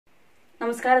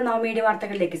നമസ്കാരം. നവമീഡിയ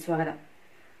വാർത്തകളിലേക്ക് സ്വാഗതം.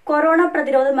 കൊറോണ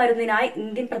പ്രതിരോധ മരുന്നിനായി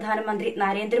ഇന്ത്യൻ പ്രധാനമന്ത്രി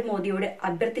നരേന്ദ്രമോദിയോട്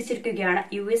അഭ്യർത്ഥിച്ചിരിക്കുകയാണ്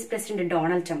US പ്രസിഡന്റ്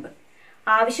ഡൊണാൾഡ് ട്രംപ്.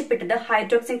 ആവശ്യപ്പെട്ടത്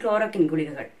ഹൈഡ്രോക്സിൻ ക്ലോറോക്വിൻ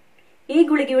ഗുളികകൾ. ഈ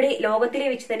ഗുളികയുടെ ലോകത്തിലെ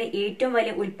വെച്ച് തന്നെ ഏറ്റവും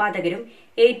വലിയ ഉൽപാദകരും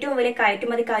ഏറ്റവും വലിയ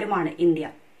കയറ്റുമതിക്കാരുമാണ്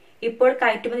ഇന്ത്യ. ഇപ്പോൾ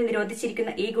കയറ്റുമതി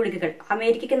നിരോധിച്ചിരിക്കുന്ന ഈ ഗുളികകൾ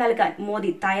അമേരിക്കയ്ക്ക് നൽകാൻ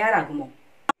Modi തയ്യാറാകുമോ?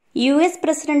 US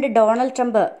president Donald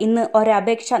Trump ഇന്ന്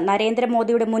ഒരപേക്ഷ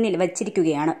നരേന്ദ്രമോദിയുടെ മുന്നിൽ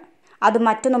വച്ചിരിക്കുകയാണ്. അത്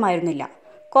മറ്റൊന്നുമായിരുന്നില്ല,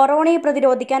 കൊറോണയെ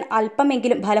പ്രതിരോധിക്കാൻ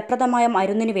അല്പമെങ്കിലും ഫലപ്രദമായ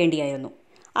മരുന്നിനു വേണ്ടിയായിരുന്നു.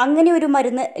 അങ്ങനെ ഒരു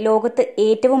മരുന്ന് ലോകത്ത്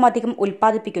ഏറ്റവും അധികം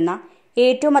ഉൽപ്പാദിപ്പിക്കുന്ന,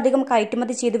 ഏറ്റവും അധികം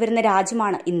കയറ്റുമതി ചെയ്തു വരുന്ന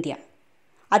രാജ്യമാണ് ഇന്ത്യ.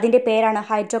 അതിന്റെ പേരാണ്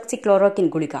ഹൈഡ്രോക്സി ക്ലോറോക്വിൻ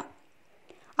ഗുളിക.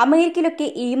 അമേരിക്കയിലൊക്കെ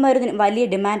ഈ മരുന്നിന് വലിയ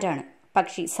ഡിമാൻഡാണ്.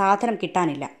 പക്ഷേ സാധനം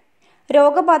കിട്ടാനില്ല.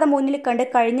 രോഗബാധ മുന്നിൽ കണ്ട്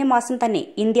കഴിഞ്ഞ മാസം തന്നെ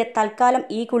ഇന്ത്യ തൽക്കാലം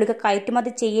ഈ ഗുളിക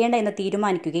കയറ്റുമതി ചെയ്യേണ്ട എന്ന്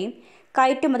തീരുമാനിക്കുകയും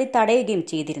കയറ്റുമതി തടയുകയും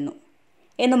ചെയ്തിരുന്നു.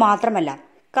 എന്നു മാത്രമല്ല,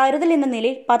 കരുതൽ എന്ന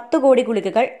നിലയിൽ 10 കോടി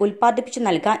ഗുളികകൾ ഉൽപ്പാദിപ്പിച്ചു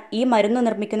നൽകാൻ ഈ മരുന്ന്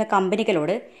നിർമ്മിക്കുന്ന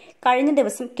കമ്പനികളോട് കഴിഞ്ഞ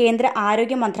ദിവസം കേന്ദ്ര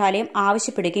ആരോഗ്യ മന്ത്രാലയം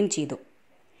ആവശ്യപ്പെടുകയും ചെയ്തു.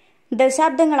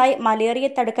 ദശാബ്ദങ്ങളായി മലേറിയ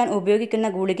തടുക്കാൻ ഉപയോഗിക്കുന്ന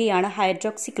ഗുളികയാണ്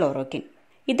ഹൈഡ്രോക്സി ക്ലോറോക്വിൻ.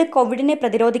 ഇത് കോവിഡിനെ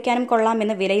പ്രതിരോധിക്കാനും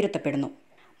കൊള്ളാമെന്ന് വിലയിരുത്തപ്പെടുന്നു.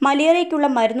 മലേറിയയ്ക്കുള്ള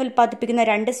മരുന്ന് ഉൽപ്പാദിപ്പിക്കുന്ന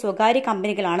 2 സ്വകാര്യ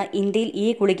കമ്പനികളാണ് ഇന്ത്യയിൽ ഈ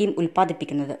ഗുളികയും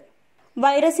ഉൽപ്പാദിപ്പിക്കുന്നത്.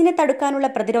 വൈറസിനെ തടുക്കാനുള്ള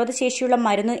പ്രതിരോധശേഷിയുള്ള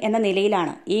മരുന്ന് എന്ന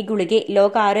നിലയിലാണ് ഈ ഗുളികയെ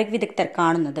ലോകാരോഗ്യ വിദഗ്ധർ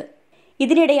കാണുന്നത്.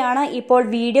 ഇതിനിടെയാണ് ഇപ്പോൾ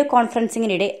വീഡിയോ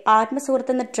കോൺഫറൻസിംഗിനിടെ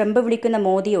ആത്മസുഹൃത്തെന്ന് ട്രംപ് വിളിക്കുന്ന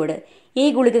മോദിയോട് ഈ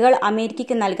ഗുളികകൾ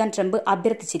അമേരിക്കയ്ക്ക് നൽകാൻ ട്രംപ്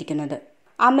അഭ്യർത്ഥിച്ചിരിക്കുന്നത്.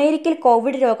 അമേരിക്കയിൽ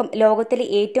കോവിഡ് രോഗം ലോകത്തിലെ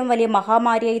ഏറ്റവും വലിയ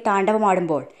മഹാമാരിയായി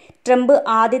താണ്ഡവമാടുമ്പോൾ ട്രംപ്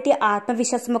ആദ്യത്തെ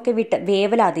ആത്മവിശ്വാസമൊക്കെ വിട്ട്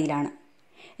വേവലാതിയിലാണ്.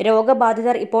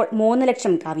 രോഗബാധിതർ ഇപ്പോൾ 3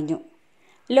 ലക്ഷം കവിഞ്ഞു.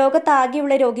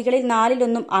 ലോകത്താകെയുള്ള രോഗികളിൽ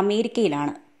 4-1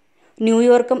 അമേരിക്കയിലാണ്.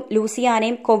 ന്യൂയോർക്കും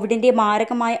ലൂസിയാനയും കോവിഡിന്റെ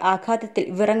മാരകമായ ആഘാതത്തിൽ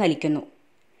വിറങ്ങലിക്കുന്നു.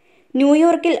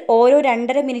 ന്യൂയോർക്കിൽ ഓരോ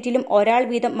 2.5 മിനിറ്റിലും ഒരാൾ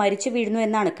വീതം മരിച്ചു വീഴുന്നു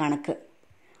എന്നാണ് കണക്ക്.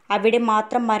 അവിടെ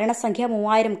മാത്രം മരണസംഖ്യ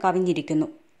 3000 കവിഞ്ഞിരിക്കുന്നു.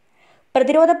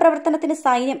 പ്രതിരോധ പ്രവർത്തനത്തിന്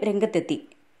സൈന്യം രംഗത്തെത്തി.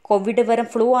 കോവിഡ് വെറും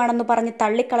ഫ്ലൂ ആണെന്ന് പറഞ്ഞ്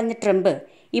തള്ളിക്കളഞ്ഞ ട്രംപ്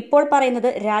ഇപ്പോൾ പറയുന്നത്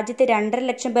രാജ്യത്തെ 2.5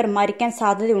 ലക്ഷം പേർ മരിക്കാൻ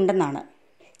സാധ്യതയുണ്ടെന്നാണ്.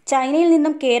 ചൈനയിൽ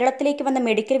നിന്നും കേരളത്തിലേക്ക് വന്ന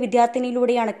മെഡിക്കൽ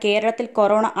വിദ്യാർത്ഥിനിയിലൂടെയാണ് കേരളത്തിൽ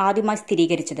കൊറോണ ആദ്യമായി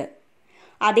സ്ഥിരീകരിച്ചത്.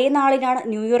 അതേ നാളിലാണ്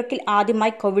ന്യൂയോർക്കിൽ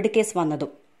ആദ്യമായി കോവിഡ് കേസ്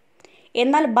വന്നതും.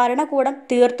 എന്നാൽ ഭരണകൂടം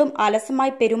തീർത്തും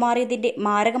അലസമായി പെരുമാറിയതിന്റെ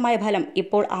മാരകമായ ഫലം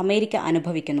ഇപ്പോൾ അമേരിക്ക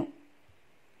അനുഭവിക്കുന്നു.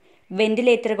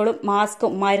 വെന്റിലേറ്ററുകളും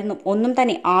മാസ്കും മരുന്നും ഒന്നും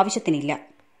തന്നെ ആവശ്യത്തിനില്ല.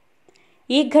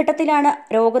 ഈ ഘട്ടത്തിലാണ്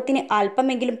രോഗത്തിന്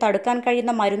അല്പമെങ്കിലും തടുക്കാൻ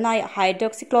കഴിയുന്ന മരുന്നായ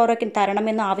ഹൈഡ്രോക്സി ക്ലോറോക്വിൻ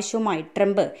തരണമെന്ന ആവശ്യവുമായി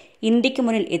ട്രംപ് ഇന്ത്യക്ക്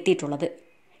മുന്നിൽ എത്തിയിട്ടുള്ളത്.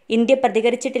 ഇന്ത്യ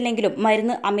പ്രതികരിച്ചിട്ടില്ലെങ്കിലും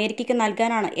മരുന്ന് അമേരിക്കയ്ക്ക്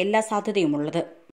നൽകാനാണ് എല്ലാ സാധ്യതയുമുള്ളത്.